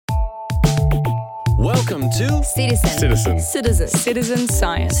Welcome to Citizen Science.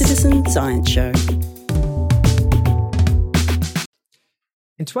 Citizen Science Show.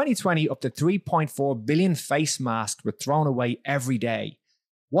 In 2020, up to 3.4 billion face masks were thrown away every day.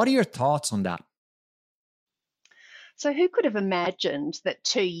 What are your thoughts on that? So who could have imagined that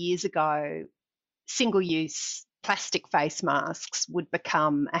 2 years ago, single-use plastic face masks would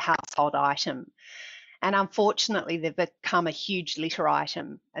become a household item? And unfortunately, they've become a huge litter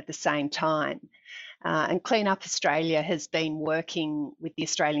item at the same time. And Clean Up Australia has been working with the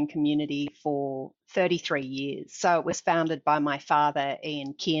Australian community for 33 years. So it was founded by my father,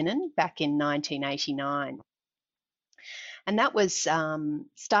 Kiernan, back in 1989. And that was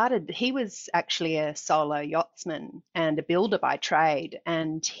he was actually a solo yachtsman and a builder by trade.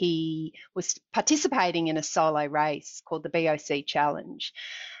 And he was participating in a solo race called the BOC Challenge.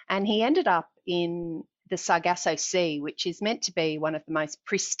 And he ended up in the Sargasso Sea, which is meant to be one of the most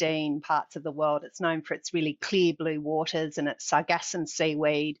pristine parts of the world. It's known for its really clear blue waters and its sargassum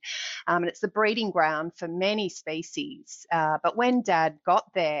seaweed. And it's the breeding ground for many species. But when Dad got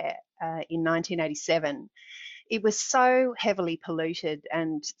there in 1987, it was so heavily polluted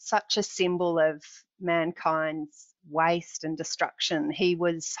and such a symbol of mankind's waste and destruction. He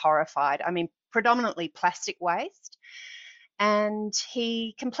was horrified. I mean, predominantly plastic waste. And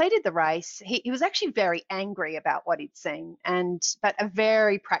he completed the race. He was actually very angry about what he'd seen, but a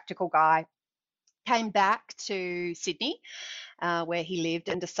very practical guy. Came back to Sydney, where he lived,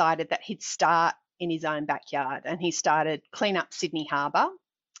 and decided that he'd start in his own backyard. And he started Clean Up Sydney Harbour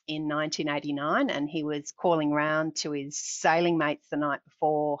in 1989, and he was calling around to his sailing mates the night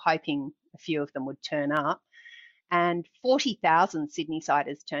before, hoping a few of them would turn up. And 40,000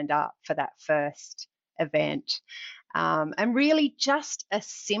 Sydney-siders turned up for that first event. And really just a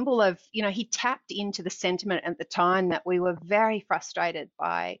symbol of, he tapped into the sentiment at the time that we were very frustrated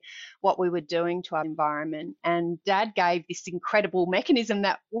by what we were doing to our environment. And Dad gave this incredible mechanism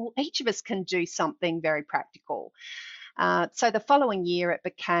that, well, each of us can do something very practical. So the following year, it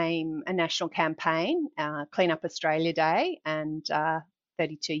became a national campaign, Clean Up Australia Day, and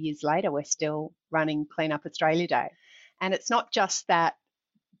 32 years later, we're still running Clean Up Australia Day. And it's not just that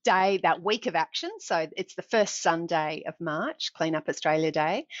day, that week of action. So it's the first Sunday of March, Clean Up Australia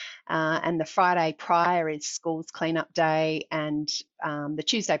Day, and the Friday prior is Schools Cleanup Day, and the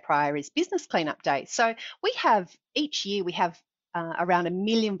Tuesday prior is Business Cleanup Day. So each year we have around 1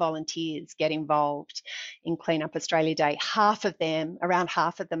 million volunteers get involved in Clean Up Australia Day. Around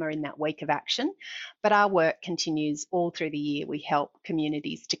half of them are in that week of action, but our work continues all through the year. We help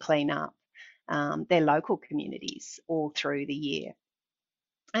communities to clean up their local communities all through the year.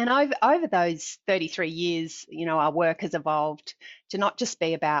 And over those 33 years, our work has evolved to not just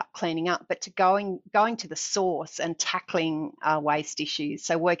be about cleaning up, but to going to the source and tackling our waste issues.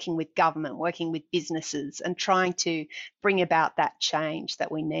 So working with government, working with businesses, and trying to bring about that change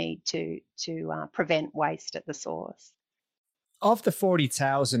that we need to prevent waste at the source. Of the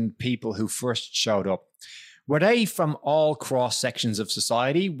 40,000 people who first showed up, were they from all cross sections of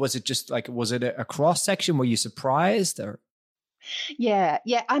society? Was it a cross section? Were you surprised or? Yeah.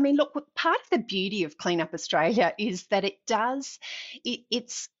 I mean, look, part of the beauty of Clean Up Australia is that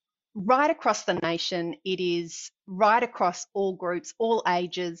it's right across the nation. It is right across all groups, all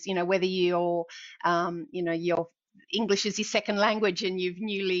ages, whether you're English is your second language and you've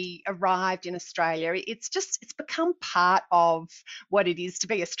newly arrived in Australia. It's become part of what it is to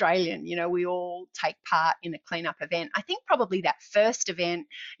be Australian. We all take part in a cleanup event. I think probably that first event,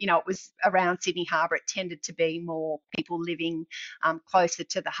 it was around Sydney Harbour. It tended to be more people living closer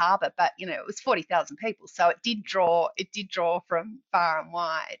to the harbour, but it was 40,000 people, so it did draw from far and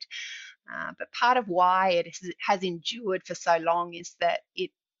wide. But part of why it has endured for so long is that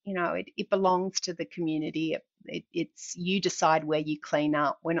it belongs to the community. It's you decide where you clean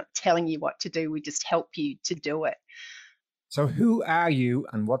up. We're not telling you what to do. We just help you to do it. So who are you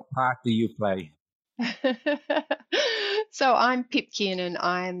and what part do you play? So I'm Pip Kiernan.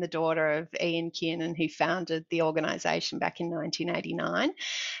 I am the daughter of Ian Kiernan, who founded the organisation back in 1989,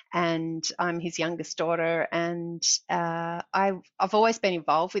 and I'm his youngest daughter. And I've always been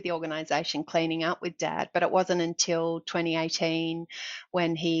involved with the organisation, cleaning up with Dad, but it wasn't until 2018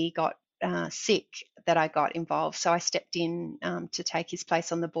 when he got sick that I got involved. So I stepped in to take his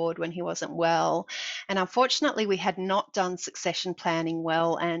place on the board when he wasn't well. And unfortunately, we had not done succession planning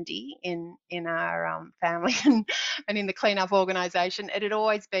well, Andy, in our family and in the cleanup organisation. It had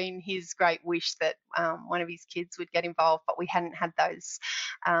always been his great wish that one of his kids would get involved, but we hadn't had those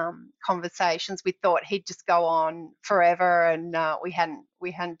conversations. We thought he'd just go on forever, and we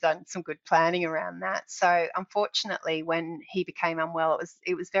hadn't done some good planning around that. So unfortunately, when he became unwell,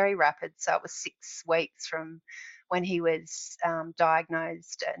 it was very rapid. So it was 6 weeks from when he was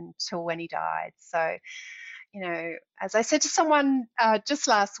diagnosed until when he died. So, as I said to someone just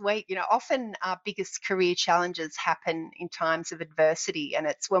last week, often our biggest career challenges happen in times of adversity, and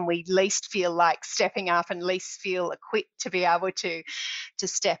it's when we least feel like stepping up and least feel equipped to be able to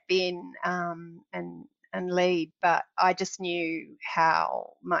step in and lead. But I just knew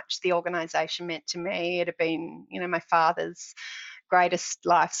how much the organisation meant to me. It had been, my father's greatest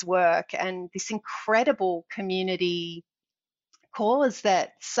life's work, and this incredible community cause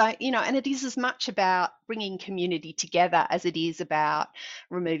that, and it is as much about bringing community together as it is about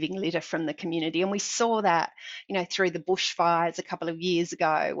removing litter from the community. And we saw that, through the bushfires a couple of years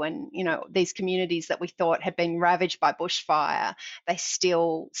ago when, these communities that we thought had been ravaged by bushfire, they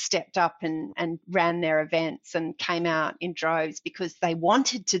still stepped up and ran their events and came out in droves because they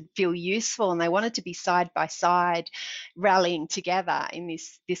wanted to feel useful and they wanted to be side by side rallying together in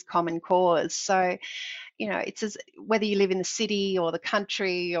this common cause. So, it's whether you live in the city or the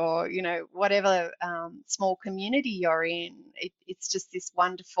country or, whatever small community you're in, it's just this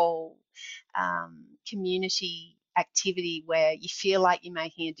wonderful community activity where you feel like you're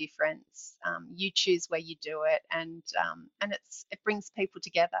making a difference. You choose where you do it, and it brings people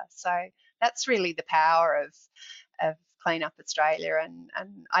together. So that's really the power of Clean Up Australia, and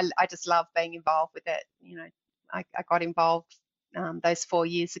I just love being involved with it. I got involved those 4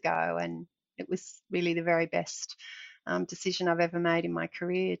 years ago, and it was really the very best decision I've ever made in my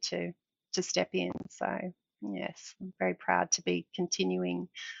career to step in. So, yes, I'm very proud to be continuing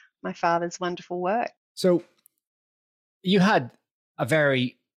my father's wonderful work. So you had a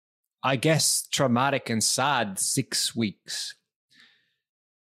very, I guess, traumatic and sad 6 weeks.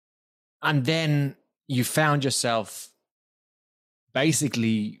 And then you found yourself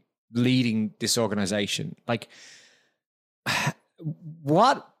basically leading this organization. Like,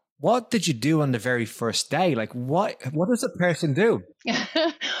 what did you do on the very first day? Like, what does a person do?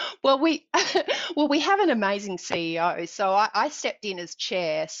 Well, we have an amazing CEO. So I stepped in as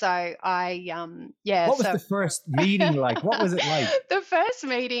chair. So What was the first meeting like? What was it like? The first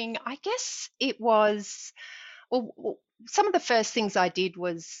meeting, I guess it was, well, some of the first things I did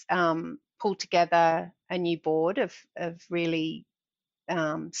was pull together a new board of really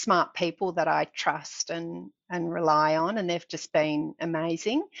smart people that I trust and rely on, and they've just been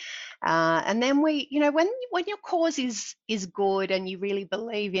amazing. And then we, when your cause is good and you really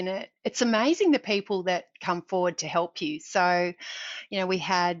believe in it, it's amazing the people that come forward to help you. So, we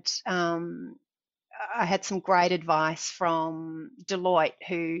had I had some great advice from Deloitte,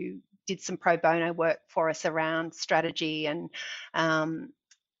 who did some pro bono work for us around strategy, and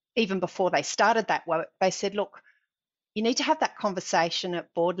even before they started that work, they said, look, you need to have that conversation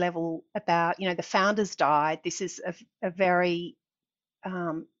at board level about, the founders died. This is a very,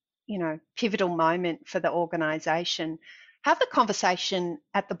 pivotal moment for the organisation. Have the conversation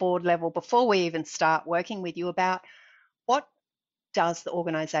at the board level before we even start working with you about what does the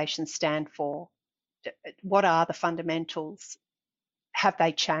organisation stand for? What are the fundamentals? Have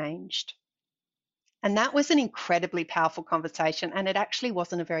they changed? And that was an incredibly powerful conversation, and it actually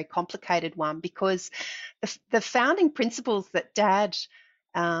wasn't a very complicated one, because the founding principles that Dad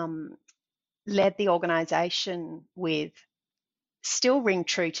led the organisation with still ring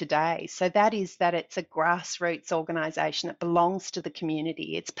true today. So that is that it's a grassroots organisation. It belongs to the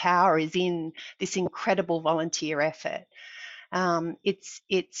community. Its power is in this incredible volunteer effort.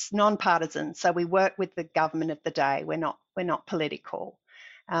 It's non-partisan, so we work with the government of the day. We're not political.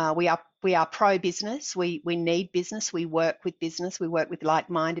 We are pro-business. We need business. We work with business. We work with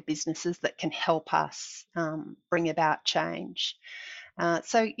like-minded businesses that can help us bring about change.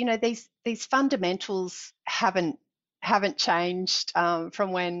 So these fundamentals haven't changed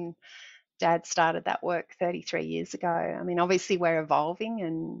from when Dad started that work 33 years ago. I mean, obviously we're evolving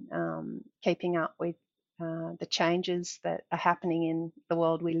and keeping up with the changes that are happening in the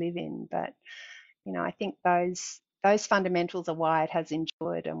world we live in. But I think those fundamentals are why it has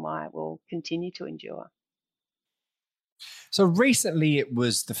endured and why it will continue to endure. So recently it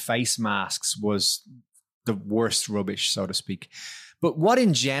was the face masks was the worst rubbish, so to speak. But what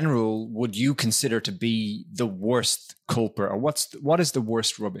in general would you consider to be the worst culprit, or what is the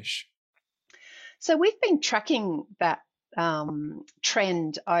worst rubbish? So we've been tracking that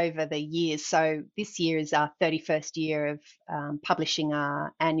trend over the years. So this year is our 31st year of publishing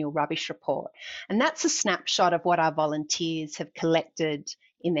our annual rubbish report. And that's a snapshot of what our volunteers have collected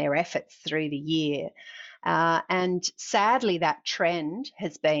in their efforts through the year. And sadly, that trend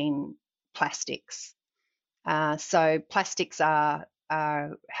has been plastics. So plastics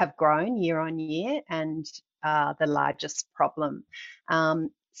have grown year on year and are the largest problem.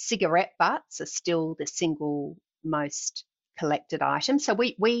 cigarette butts are still the single most collected item. So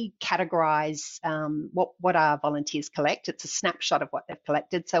we categorise what our volunteers collect. It's a snapshot of what they've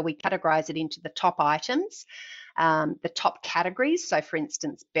collected. So we categorise it into the top items, the top categories. So, for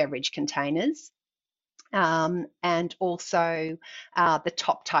instance, beverage containers. And also the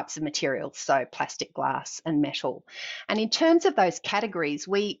top types of materials, so plastic, glass, and metal. And in terms of those categories,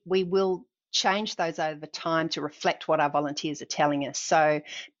 we will change those over time to reflect what our volunteers are telling us. So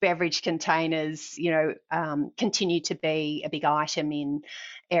beverage containers, continue to be a big item in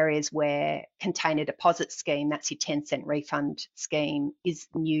areas where container deposit scheme, that's your 10-cent refund scheme, is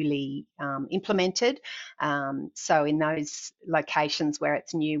newly implemented. So in those locations where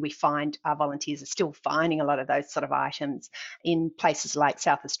it's new, we find our volunteers are still finding a lot of those sort of items. In places like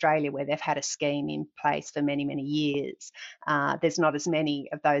South Australia, where they've had a scheme in place for many, many years, there's not as many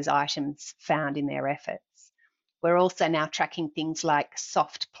of those items found in their efforts. We're also now tracking things like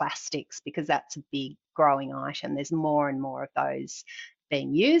soft plastics, because that's a big growing item. There's more and more of those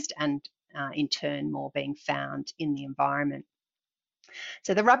being used, and in turn more being found in the environment.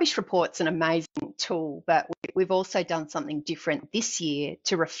 So the rubbish report's an amazing tool, but we've also done something different this year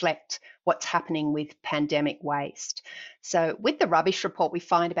to reflect what's happening with pandemic waste. So with the rubbish report, we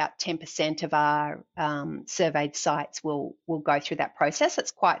find about 10% of our surveyed sites will go through that process.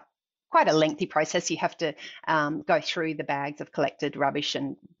 It's quite a lengthy process. You have to go through the bags of collected rubbish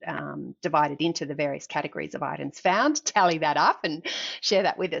and divide it into the various categories of items found, tally that up and share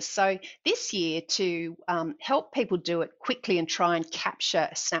that with us. So this year, to help people do it quickly and try and capture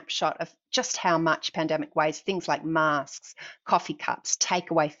a snapshot of just how much pandemic waste, things like masks, coffee cups,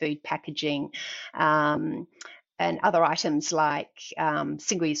 takeaway food packaging, and other items like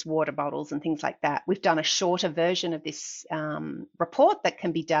single-use water bottles and things like that. We've done a shorter version of this report that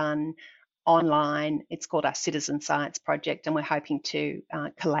can be done online. It's called our Citizen Science Project, and we're hoping to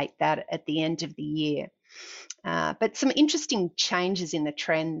collate that at the end of the year. But some interesting changes in the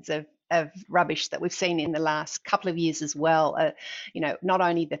trends of rubbish that we've seen in the last couple of years as well. Not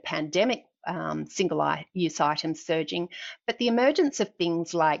only the pandemic single-use items surging, but the emergence of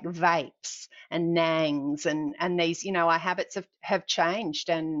things like vapes and nangs, and these, our habits have changed,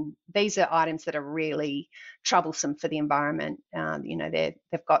 and these are items that are really troublesome for the environment. They're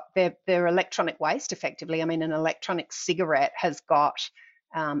electronic waste effectively. I mean, an electronic cigarette has got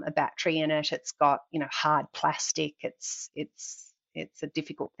a battery in it. It's got hard plastic. It's a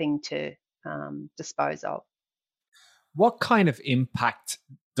difficult thing to dispose of. What kind of impact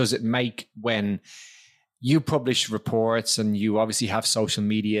does it make when you publish reports and you obviously have social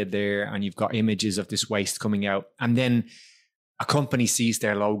media there and you've got images of this waste coming out, and then a company sees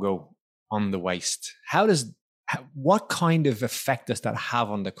their logo on the waste? What kind of effect does that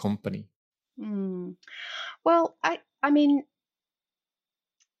have on the company? Well, I mean,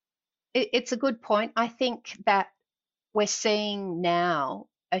 it's a good point. I think that we're seeing now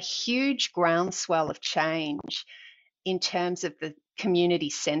a huge groundswell of change in terms of the community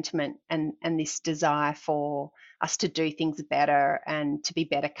sentiment and this desire for us to do things better and to be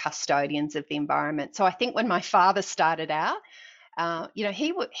better custodians of the environment. So I think when my father started out,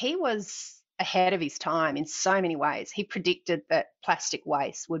 he was ahead of his time in so many ways. He predicted that plastic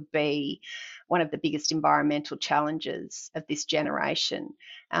waste would be one of the biggest environmental challenges of this generation.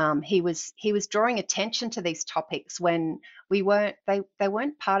 He was drawing attention to these topics when they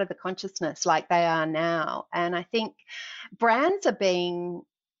weren't part of the consciousness like they are now. And I think brands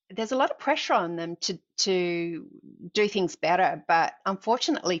there's a lot of pressure on them to do things better, but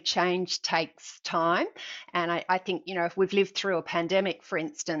unfortunately change takes time. And I think, if we've lived through a pandemic, for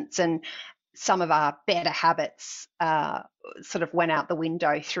instance, and some of our better habits sort of went out the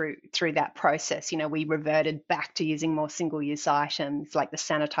window through that process. We reverted back to using more single-use items like the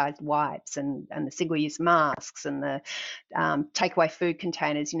sanitized wipes and the single-use masks and the takeaway food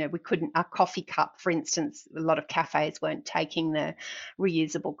containers. Our coffee cup, for instance, a lot of cafes weren't taking the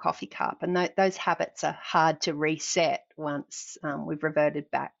reusable coffee cup, and those habits are hard to reset once we've reverted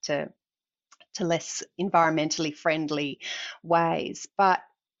back to less environmentally friendly ways. But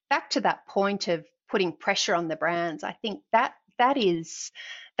back to that point of putting pressure on the brands, I think that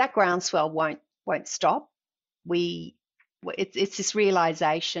groundswell won't stop. It's this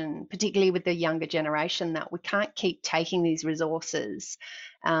realization, particularly with the younger generation, that we can't keep taking these resources,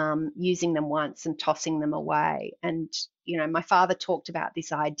 using them once and tossing them away. And my father talked about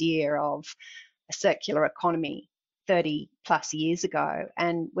this idea of a circular economy 30 plus years ago,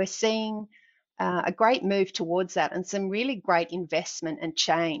 and we're seeing a great move towards that, and some really great investment and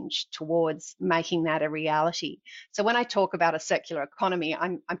change towards making that a reality. So when I talk about a circular economy,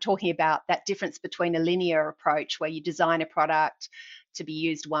 I'm talking about that difference between a linear approach where you design a product, to be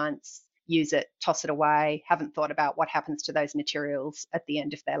used once, use it, toss it away, haven't thought about what happens to those materials at the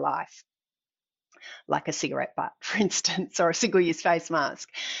end of their life, like a cigarette butt, for instance, or a single-use face mask.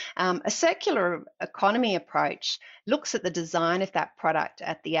 A circular economy approach looks at the design of that product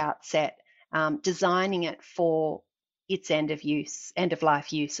at the outset, designing it for its end of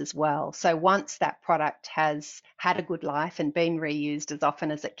life use as well. So once that product has had a good life and been reused as often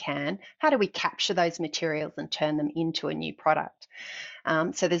as it can, how do we capture those materials and turn them into a new product?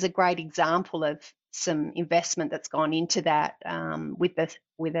 So there's a great example of some investment that's gone into that with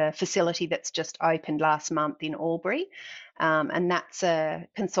a facility that's just opened last month in Albury, and that's a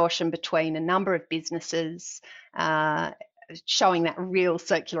consortium between a number of businesses showing that real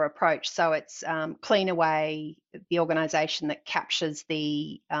circular approach. So it's Cleanaway, the organisation that captures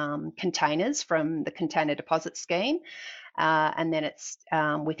the containers from the container deposit scheme. And then it's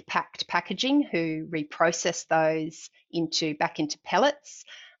with Packed Packaging, who reprocess those back into pellets.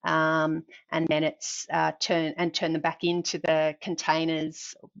 And then it's turn them back into the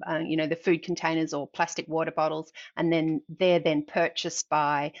containers, the food containers or plastic water bottles, and then they're then purchased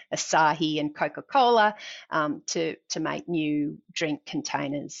by Asahi and Coca-Cola to make new drink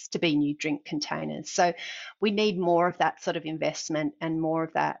containers, to be new drink containers. So we need more of that sort of investment and more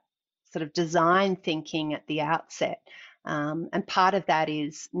of that sort of design thinking at the outset. And part of that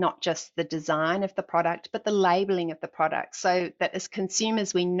is not just the design of the product, but the labelling of the product, so that as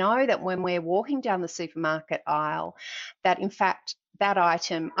consumers, we know that when we're walking down the supermarket aisle, that in fact, that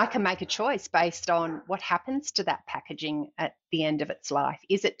item, I can make a choice based on what happens to that packaging at the end of its life.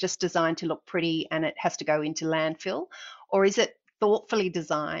 Is it just designed to look pretty and it has to go into landfill? Or is it thoughtfully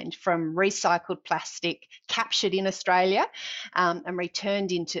designed from recycled plastic, captured in Australia, and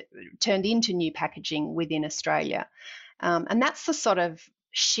turned into new packaging within Australia? And that's the sort of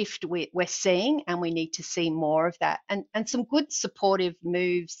shift we're seeing, and we need to see more of that, and some good supportive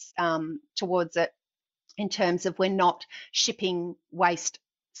moves towards it, in terms of we're not shipping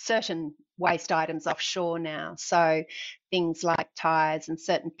certain waste items offshore now. So things like tyres and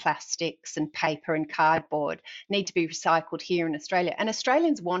certain plastics and paper and cardboard need to be recycled here in Australia. And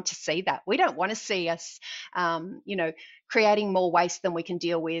Australians want to see that. We don't want to see us, creating more waste than we can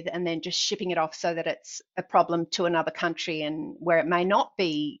deal with and then just shipping it off so that it's a problem to another country and where it may not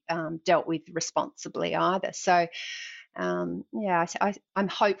be dealt with responsibly either. So, I'm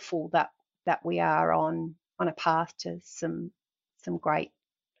hopeful that we are on a path to some great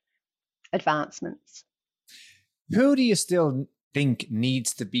advancements. Who do you still think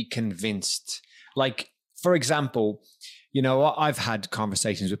needs to be convinced? Like, for example, I've had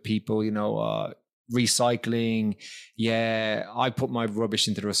conversations with people, recycling. Yeah, I put my rubbish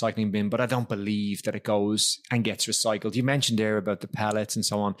into the recycling bin, but I don't believe that it goes and gets recycled. You mentioned there about the pellets and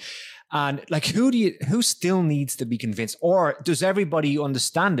so on. And like, who still needs to be convinced? Or does everybody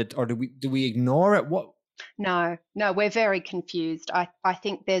understand it? Or do we ignore it? What? No, we're very confused. I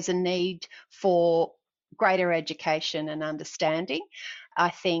think there's a need for greater education and understanding. I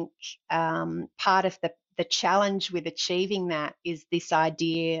think part of the challenge with achieving that is this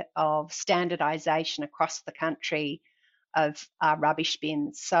idea of standardisation across the country of our rubbish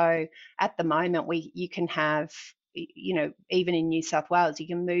bins. So at the moment, you can have, even in New South Wales, you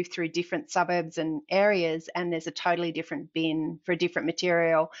can move through different suburbs and areas and there's a totally different bin for a different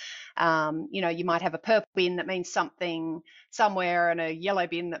material. You might have a purple bin that means something somewhere and a yellow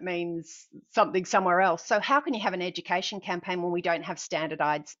bin that means something somewhere else. So how can you have an education campaign when we don't have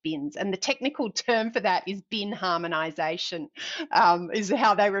standardised bins? And the technical term for that is bin harmonisation, is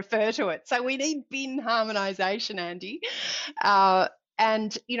how they refer to it. So we need bin harmonisation, Andy.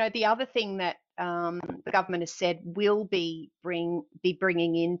 And, the other thing that the government has said will be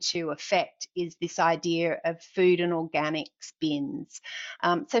bringing into effect is this idea of food and organics bins.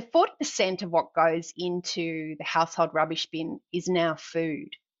 So 40% of what goes into the household rubbish bin is now food.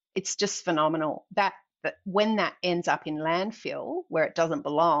 It's just phenomenal. That when that ends up in landfill where it doesn't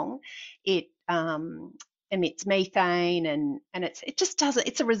belong, it emits methane and it just doesn't.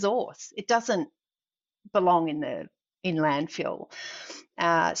 It's a resource. It doesn't belong in landfill.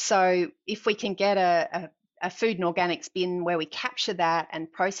 So if we can get a food and organics bin where we capture that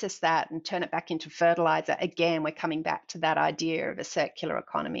and process that and turn it back into fertilizer, again, we're coming back to that idea of a circular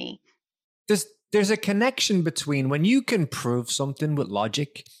economy. There's a connection between when you can prove something with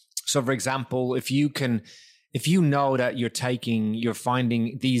logic. So for example, if you know that you're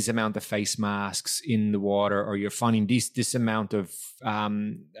finding these amount of face masks in the water, or you're finding this amount of,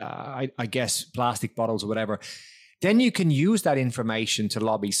 I guess, plastic bottles or whatever, then you can use that information to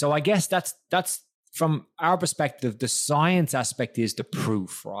lobby. So I guess that's from our perspective, the science aspect is the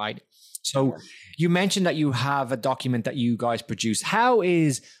proof, right? So you mentioned that you have a document that you guys produce. How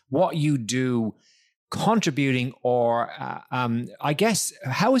is what you do contributing, or I guess,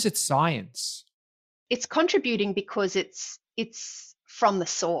 how is it science? It's contributing because it's from the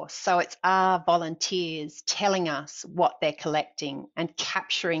source. So it's our volunteers telling us what they're collecting and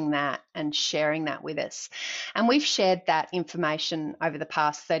capturing that and sharing that with us. And we've shared that information over the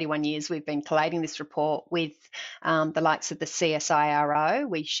past 31 years. We've been collating this report with the likes of the CSIRO.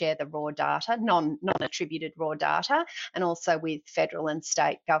 We share the raw data, non-attributed raw data, and also with federal and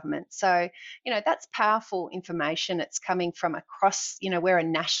state government. So, that's powerful information. It's coming from across, we're a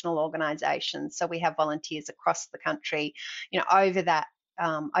national organisation, so we have volunteers across the country.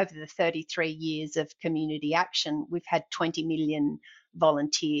 Over the 33 years of community action, we've had 20 million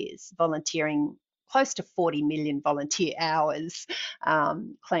volunteers volunteering, close to 40 million volunteer hours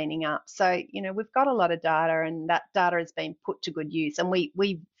cleaning up. So, we've got a lot of data, and that data has been put to good use. And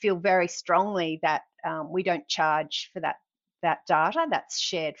we feel very strongly that we don't charge for that data. That's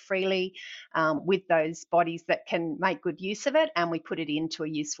shared freely with those bodies that can make good use of it, and we put it into a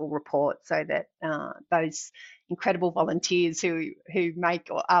useful report so that those incredible volunteers who make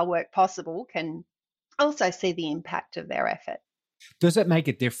our work possible can also see the impact of their effort. Does it make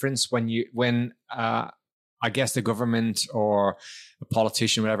a difference when I guess the government or a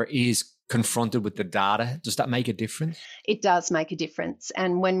politician, whatever, is confronted with the data? Does that make a difference? It does make a difference.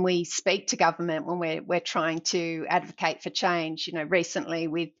 And when we speak to government, when we're trying to advocate for change, recently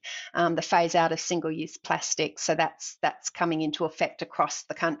with the phase out of single-use plastic, so that's coming into effect across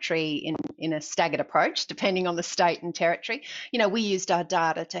the country in a staggered approach, depending on the state and territory. We used our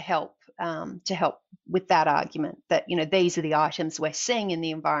data to help with that argument that, these are the items we're seeing in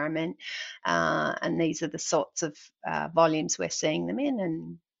the environment, and these are the sorts of volumes we're seeing them in,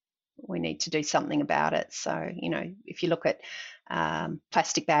 and we need to do something about it. So, if you look at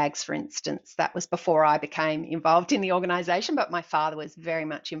plastic bags, for instance, that was before I became involved in the organisation, but my father was very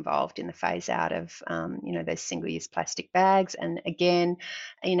much involved in the phase out of, those single-use plastic bags, and again,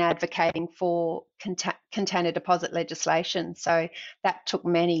 in advocating for container deposit legislation. So that took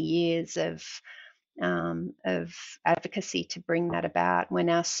many years of advocacy to bring that about. We're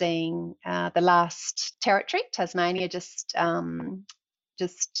now seeing the last territory, Tasmania, just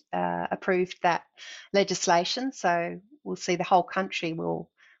approved that legislation. So we'll see the whole country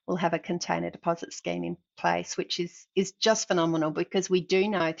will have a container deposit scheme in place, which is just phenomenal, because we do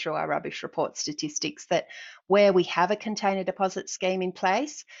know through our rubbish report statistics that where we have a container deposit scheme in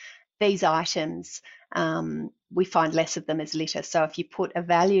place, these items, we find less of them as litter. So if you put a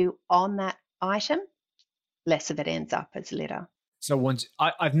value on that item, less of it ends up as litter. So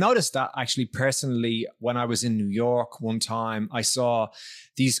I've noticed that actually personally, when I was in New York one time, I saw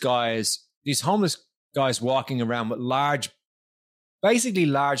these homeless guys walking around with basically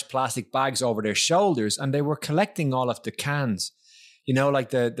large plastic bags over their shoulders, and they were collecting all of the cans, like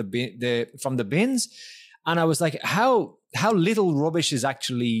the from the bins. And I was like, how little rubbish is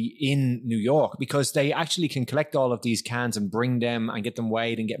actually in New York, because they actually can collect all of these cans and bring them and get them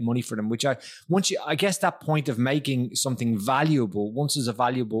weighed and get money for them, I guess that point of making something valuable, once there's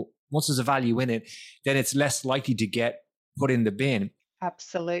a value in it, then it's less likely to get put in the bin.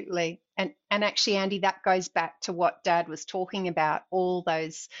 Absolutely. And actually, Andy, that goes back to what Dad was talking about all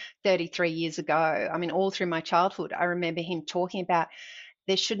those 33 years ago. I mean, all through my childhood, I remember him talking about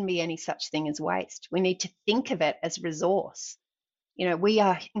there shouldn't be any such thing as waste. We need to think of it as resource. We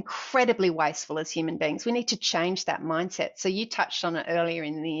are incredibly wasteful as human beings. We need to change that mindset. So you touched on it earlier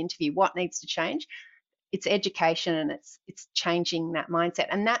in the interview. What needs to change? It's education, and it's changing that mindset.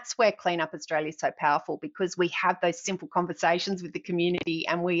 And that's where Clean Up Australia is so powerful, because we have those simple conversations with the community,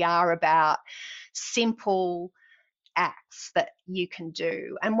 and we are about simple acts that you can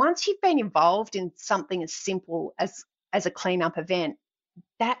do. And once you've been involved in something as simple as a cleanup event,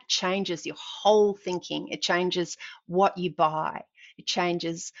 that changes your whole thinking. It changes what you buy. It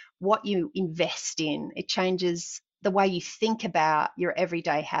changes what you invest in. It changes the way you think about your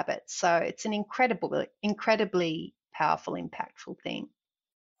everyday habits. So it's an incredibly powerful, impactful thing.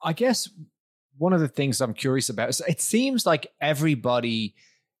 I guess one of the things I'm curious about is it seems like everybody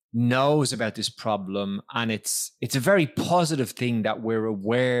knows about this problem, and it's a very positive thing that we're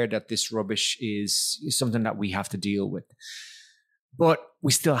aware that this rubbish is something that we have to deal with. But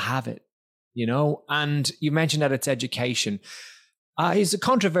we still have it, and you mentioned that it's education. It's a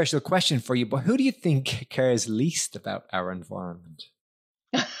controversial question for you, but who do you think cares least about our environment?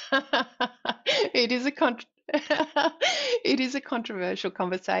 It is a controversial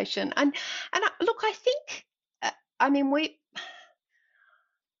conversation. And look, I think, I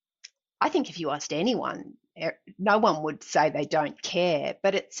think if you asked anyone, no one would say they don't care,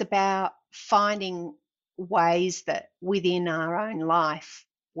 but it's about finding ways that within our own life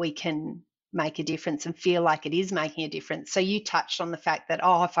we can make a difference and feel like it is making a difference. So you touched on the fact that,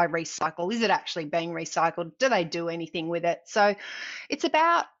 if I recycle, is it actually being recycled? Do they do anything with it? So it's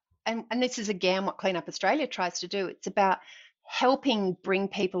about, and this is again what Clean Up Australia tries to do, it's about helping bring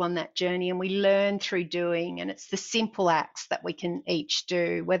people on that journey, and we learn through doing, and it's the simple acts that we can each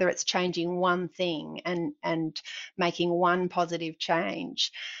do, whether it's changing one thing and making one positive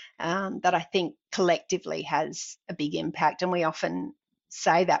change, that I think collectively has a big impact. And we often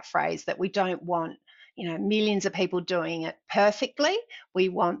say that phrase that we don't want, millions of people doing it perfectly. We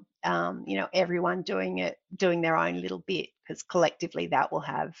want, everyone doing their own little bit, because collectively that will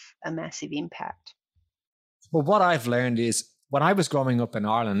have a massive impact. Well, what I've learned is when I was growing up in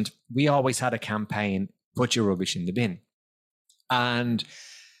Ireland, we always had a campaign, put your rubbish in the bin. And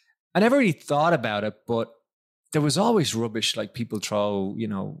I never really thought about it, but there was always rubbish, like people throw,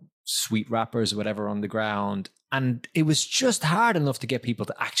 sweet wrappers or whatever on the ground. And it was just hard enough to get people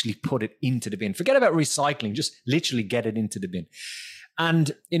to actually put it into the bin. Forget about recycling, just literally get it into the bin.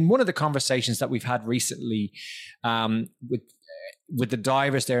 And in one of the conversations that we've had recently with the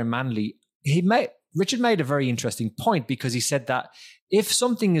divers there in Manly, Richard made a very interesting point, because he said that if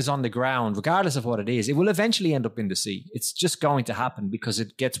something is on the ground, regardless of what it is, it will eventually end up in the sea. It's just going to happen because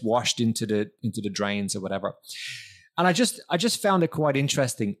it gets washed into the drains or whatever. And I just found it quite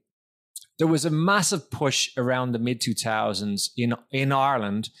interesting. There was a massive push around the mid-2000s in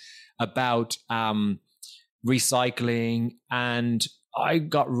Ireland about recycling, and I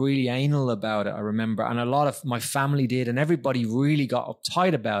got really anal about it, I remember. And a lot of my family did, and everybody really got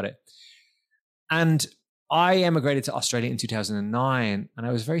uptight about it. And I emigrated to Australia in 2009, and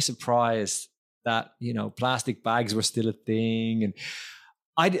I was very surprised that, plastic bags were still a thing. And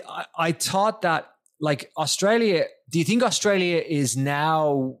I thought that, like, Australia, do you think Australia is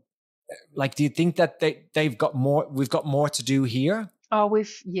now, like, do you think that we've got more to do here? Oh,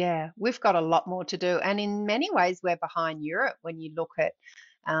 we've got a lot more to do. And in many ways, we're behind Europe when you look at,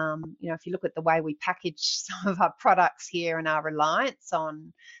 if you look at the way we package some of our products here and our reliance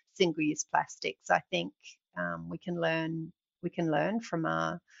on single-use plastics. I think we can learn from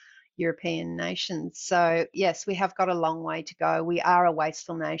our European nations. So yes, we have got a long way to go. We are a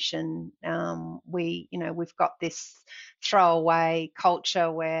wasteful nation. We've got this throwaway culture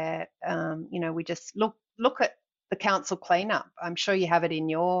where we just look at the council cleanup. I'm sure you have it in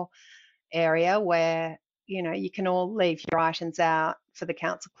your area where you can all leave your items out for the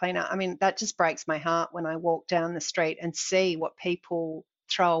council cleanup. I mean, that just breaks my heart when I walk down the street and see what people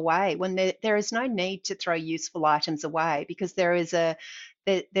throw away, when there is no need to throw useful items away, because there's a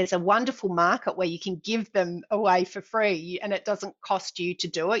wonderful market where you can give them away for free and it doesn't cost you to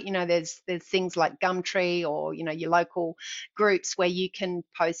do it. There's things like Gumtree or your local groups where you can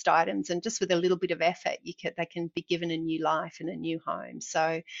post items, and just with a little bit of effort they can be given a new life and a new home.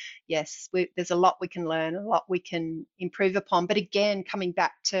 So yes, there's a lot we can learn, a lot we can improve upon. But again, coming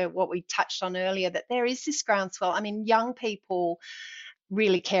back to what we touched on earlier, that there is this groundswell. I mean, young people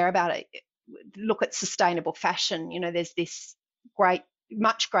really care about it. Look at sustainable fashion. There's this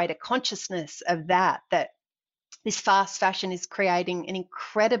much greater consciousness of that this fast fashion is creating an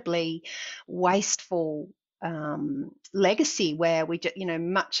incredibly wasteful legacy where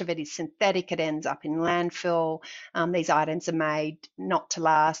much of it is synthetic. It ends up in landfill. These items are made not to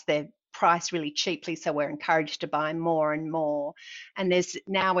last. They're priced really cheaply, so we're encouraged to buy more and more. And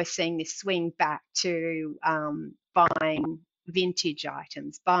now we're seeing this swing back to buying vintage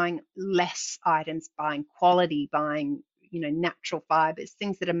items, buying less items, buying quality, buying natural fibers,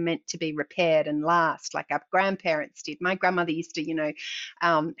 things that are meant to be repaired and last, like our grandparents did. My grandmother used to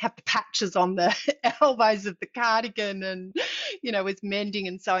have the patches on the elbows of the cardigan and was mending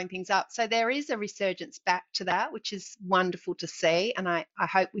and sewing things up. So there is a resurgence back to that, which is wonderful to see, and I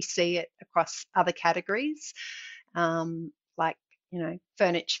hope we see it across other categories, like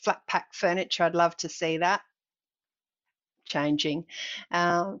furniture, flat pack furniture. I'd love to see that changing,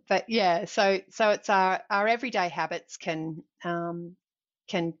 but yeah, so it's our everyday habits can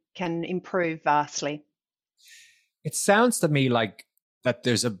improve vastly. It sounds to me like that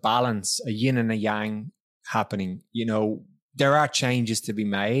there's a balance, a yin and a yang happening. There are changes to be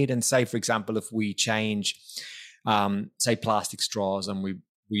made, and say, for example, if we change say plastic straws and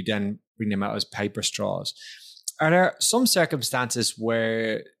we then bring them out as paper straws, are there some circumstances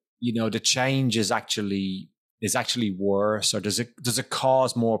where the change is actually worse, or does it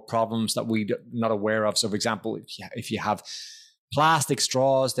cause more problems that we're not aware of? So, for example, if you have plastic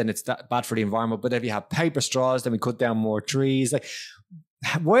straws, then it's bad for the environment. But if you have paper straws, then we cut down more trees. Like,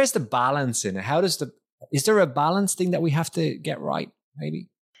 where's the balance in it? How does Is there a balance thing that we have to get right, maybe?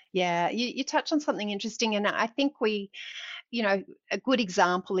 Yeah, you touch on something interesting, and I think a good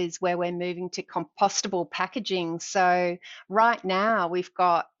example is where we're moving to compostable packaging. So right now we've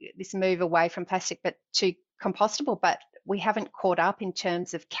got this move away from plastic but to compostable, but we haven't caught up in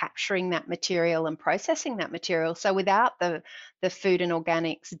terms of capturing that material and processing that material. So without the food and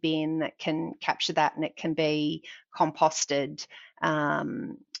organics bin that can capture that and it can be composted,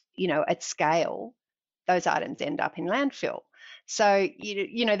 at scale, those items end up in landfill. So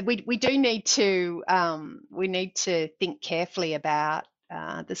we do need to think carefully about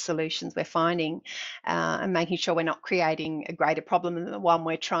the solutions we're finding and making sure we're not creating a greater problem than the one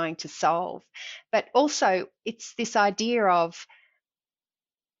we're trying to solve. But also, it's this idea of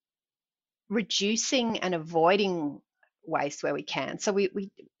reducing and avoiding waste where we can. So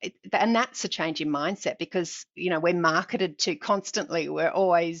and that's a change in mindset, because we're marketed to constantly. We're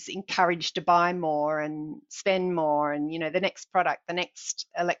always encouraged to buy more and spend more, and the next product, the next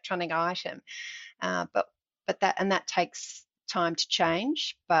electronic item. But that takes time to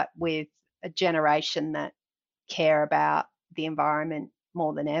change. But with a generation that care about the environment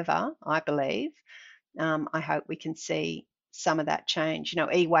more than ever, I believe, I hope we can see some of that change.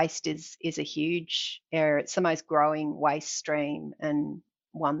 E-waste is a huge area. It's the most growing waste stream, and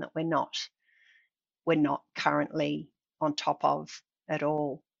one that we're not currently on top of at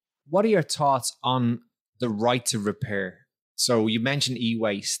all. What are your thoughts on the right to repair? So you mentioned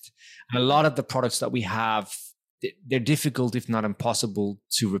e-waste, and a lot of the products that we have, they're difficult, if not impossible,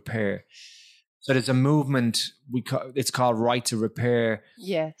 to repair. So there's a movement, it's called right to repair.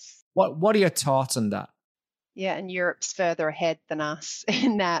 Yes. What are your thoughts on that? Yeah, and Europe's further ahead than us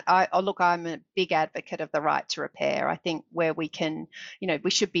in that. I'm a big advocate of the right to repair. I think where we can, we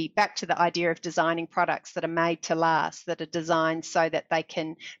should be back to the idea of designing products that are made to last, that are designed so that they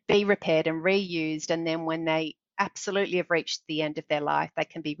can be repaired and reused, and then when they absolutely have reached the end of their life, they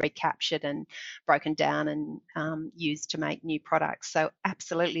can be recaptured and broken down and used to make new products. So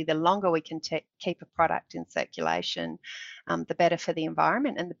absolutely, the longer we can keep a product in circulation, the better for the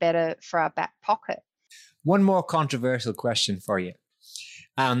environment and the better for our back pocket. One more controversial question for you.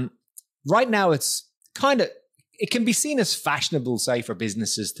 Right now, it's it can be seen as fashionable, say, for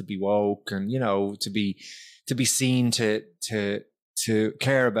businesses to be woke and to be seen to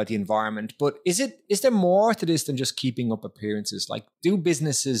care about the environment. But is there more to this than just keeping up appearances? Like, do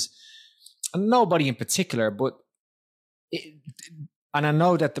businesses, and nobody in particular, but and I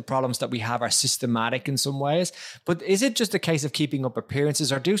know that the problems that we have are systematic in some ways, but is it just a case of keeping up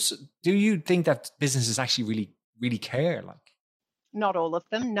appearances, or do you think that businesses actually really, really care? Like, not all of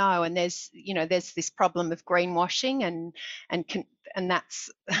them, no. And there's this problem of greenwashing, and that's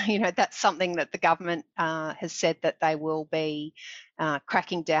that's something that the government has said that they will be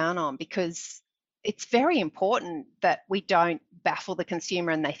cracking down on, because it's very important that we don't baffle the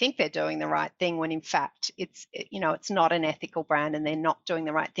consumer and they think they're doing the right thing when in fact it's not an ethical brand and they're not doing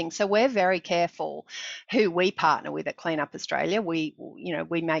the right thing. So we're very careful who we partner with at Clean Up Australia. We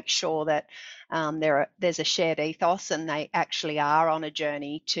make sure that there's a shared ethos and they actually are on a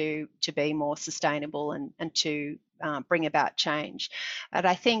journey to be more sustainable and to bring about change. And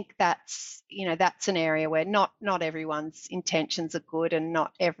I think that's an area where not everyone's intentions are good, and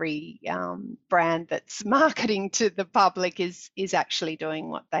not every brand that's marketing to the public is actually doing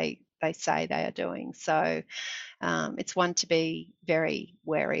what they say they are doing. So it's one to be very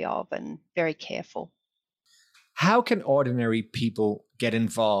wary of and very careful. How can ordinary people get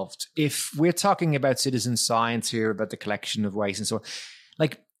involved? If we're talking about citizen science here, about the collection of waste and so on,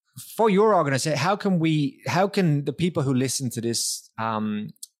 like, for your organization, how can the people who listen to this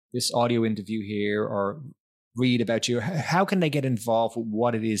this audio interview here or read about you, how can they get involved with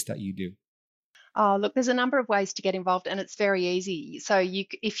what it is that you do? Oh, look, there's a number of ways to get involved, and it's very easy. So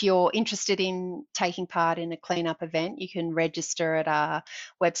if you're interested in taking part in a cleanup event, you can register at our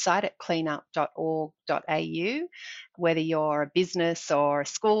website at cleanup.org.au. Whether you're a business or a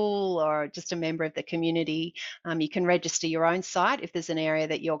school or just a member of the community, you can register your own site if there's an area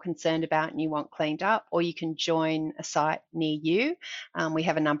that you're concerned about and you want cleaned up, or you can join a site near you. We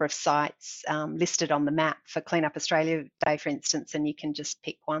have a number of sites listed on the map for Clean Up Australia Day, for instance, and you can just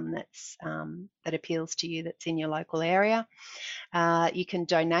pick one that appeals to you, that's in your local area. You can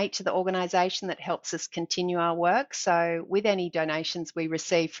donate to the organisation that helps us continue our work. So with any donations we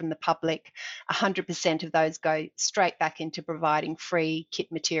receive from the public, 100% of those go straight back into providing free kit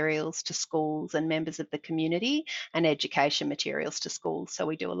materials to schools and members of the community, and education materials to schools. So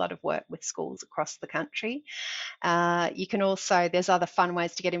we do a lot of work with schools across the country. You can also, there's other fun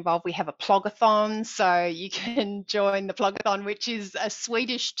ways to get involved. We have a plogathon, so you can join the plogathon, which is a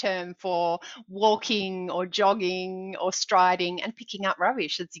Swedish term for walking or jogging or striding and picking up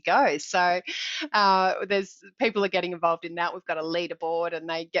rubbish as you go. So there's people are getting involved in that. We've got a leaderboard, and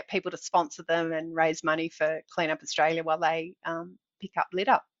they get people to sponsor them and raise money for Clean Up Australia while they pick up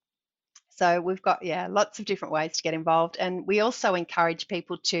litter. So we've got, lots of different ways to get involved. And we also encourage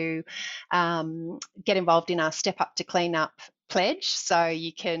people to get involved in our Step Up to Clean Up pledge. So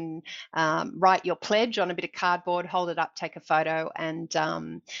you can write your pledge on a bit of cardboard, hold it up, take a photo, and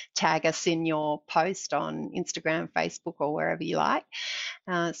tag us in your post on Instagram, Facebook, or wherever you like.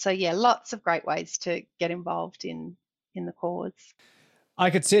 Lots of great ways to get involved in the cause.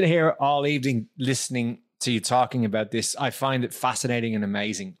 I could sit here all evening listening to you talking about this. I find it fascinating and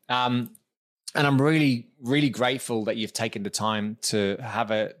amazing. And I'm really, really grateful that you've taken the time to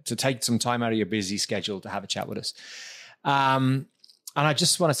take some time out of your busy schedule to have a chat with us. And I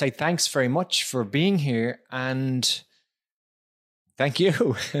just want to say thanks very much for being here, and thank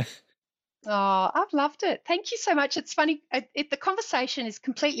you. Oh, I've loved it. Thank you so much. It's funny. The conversation is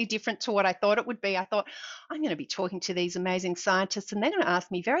completely different to what I thought it would be. I thought, I'm going to be talking to these amazing scientists and they're going to ask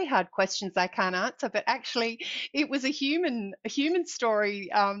me very hard questions I can't answer. But actually, it was a human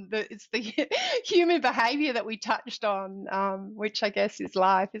story. It's the human behaviour that we touched on, which I guess is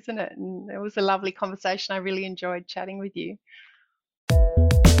life, isn't it? And it was a lovely conversation. I really enjoyed chatting with you.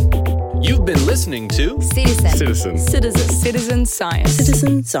 You've been listening to Citizen Science.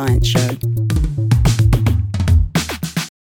 Citizen Science Show.